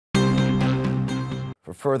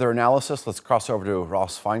For further analysis, let's cross over to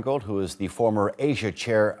Ross Feingold, who is the former Asia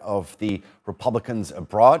chair of the Republicans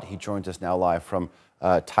abroad. He joins us now live from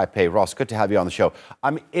Taipei. Ross, good to have you on the show.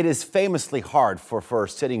 It is famously hard for a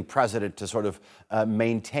sitting president to sort of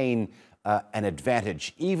maintain an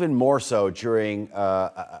advantage, even more so during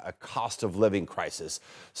a cost of living crisis.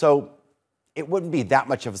 So it wouldn't be that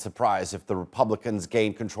much of a surprise if the Republicans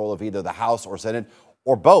gain control of either the House or Senate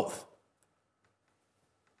or both.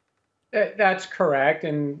 That's correct,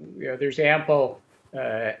 and there's ample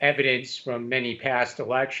evidence from many past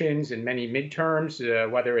elections and many midterms,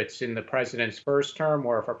 whether it's in the president's first term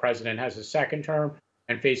or if a president has a second term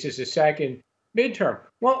and faces a second midterm.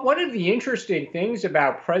 Well, one of the interesting things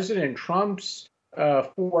about President Trump's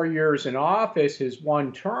 4 years in office, his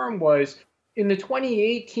one term, was in the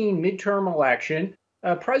 2018 midterm election,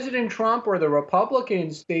 President Trump or the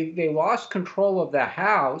Republicans, they lost control of the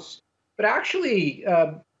House, but actually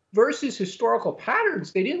versus historical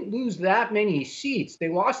patterns, they didn't lose that many seats. They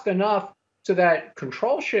lost enough so that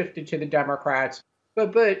control shifted to the Democrats,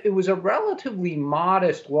 but it was a relatively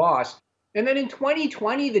modest loss. And then in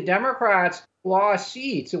 2020, the Democrats lost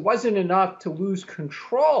seats. It wasn't enough to lose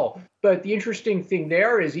control. But the interesting thing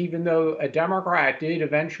there is even though a Democrat did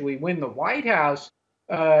eventually win the White House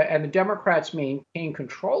and the Democrats maintained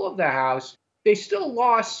control of the House, they still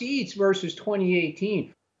lost seats versus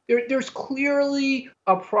 2018. There's clearly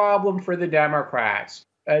a problem for the Democrats.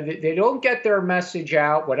 They don't get their message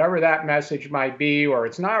out, whatever that message might be, or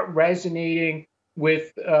it's not resonating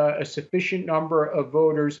with a sufficient number of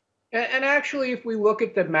voters. And actually, if we look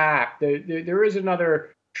at the map, there is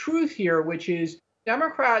another truth here, which is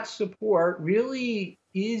Democrat support really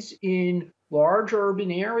is in large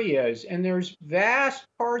urban areas. And there's vast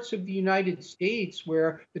parts of the United States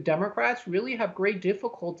where the Democrats really have great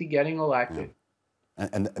difficulty getting elected. Yeah.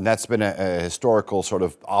 And that's been a historical sort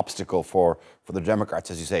of obstacle for the Democrats,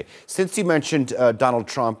 as you say. Since you mentioned Donald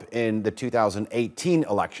Trump in the 2018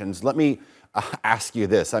 elections, let me ask you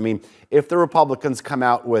this. If the Republicans come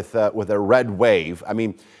out with a red wave,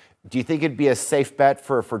 do you think it'd be a safe bet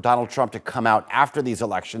for Donald Trump to come out after these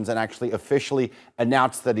elections and actually officially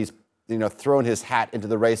announce that he's thrown his hat into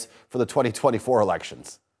the race for the 2024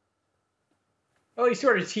 elections? Well, he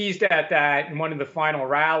sort of teased at that in one of the final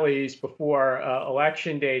rallies before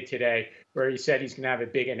Election Day today, where he said he's going to have a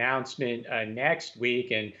big announcement next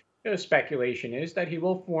week. And speculation is that he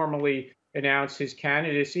will formally announce his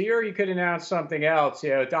candidacy, or he could announce something else.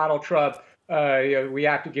 Donald Trump, we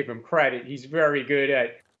have to give him credit. He's very good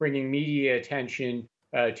at bringing media attention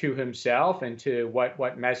to himself and to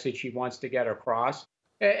what message he wants to get across.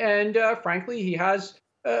 And frankly, he has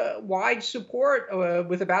wide support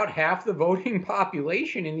with about half the voting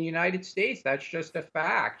population in the United States. That's just a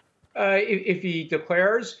fact. If he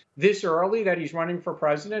declares this early that he's running for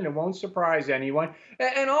president, it won't surprise anyone.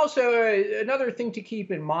 And also, another thing to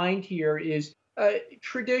keep in mind here is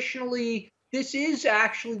traditionally, this is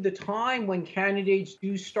actually the time when candidates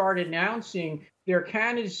do start announcing their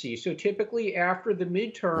candidacy. So typically after the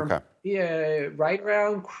midterm, right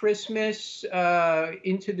around Christmas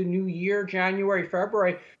into the new year, January,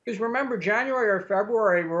 February. Because remember, January or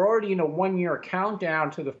February, we're already in a one-year countdown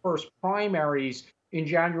to the first primaries in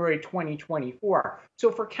January 2024.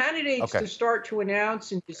 So for candidates to start to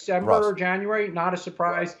announce in December or January, not a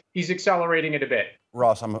surprise. He's accelerating it a bit.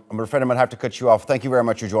 Ross, I'm afraid I'm going to have to cut you off. Thank you very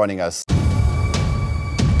much for joining us.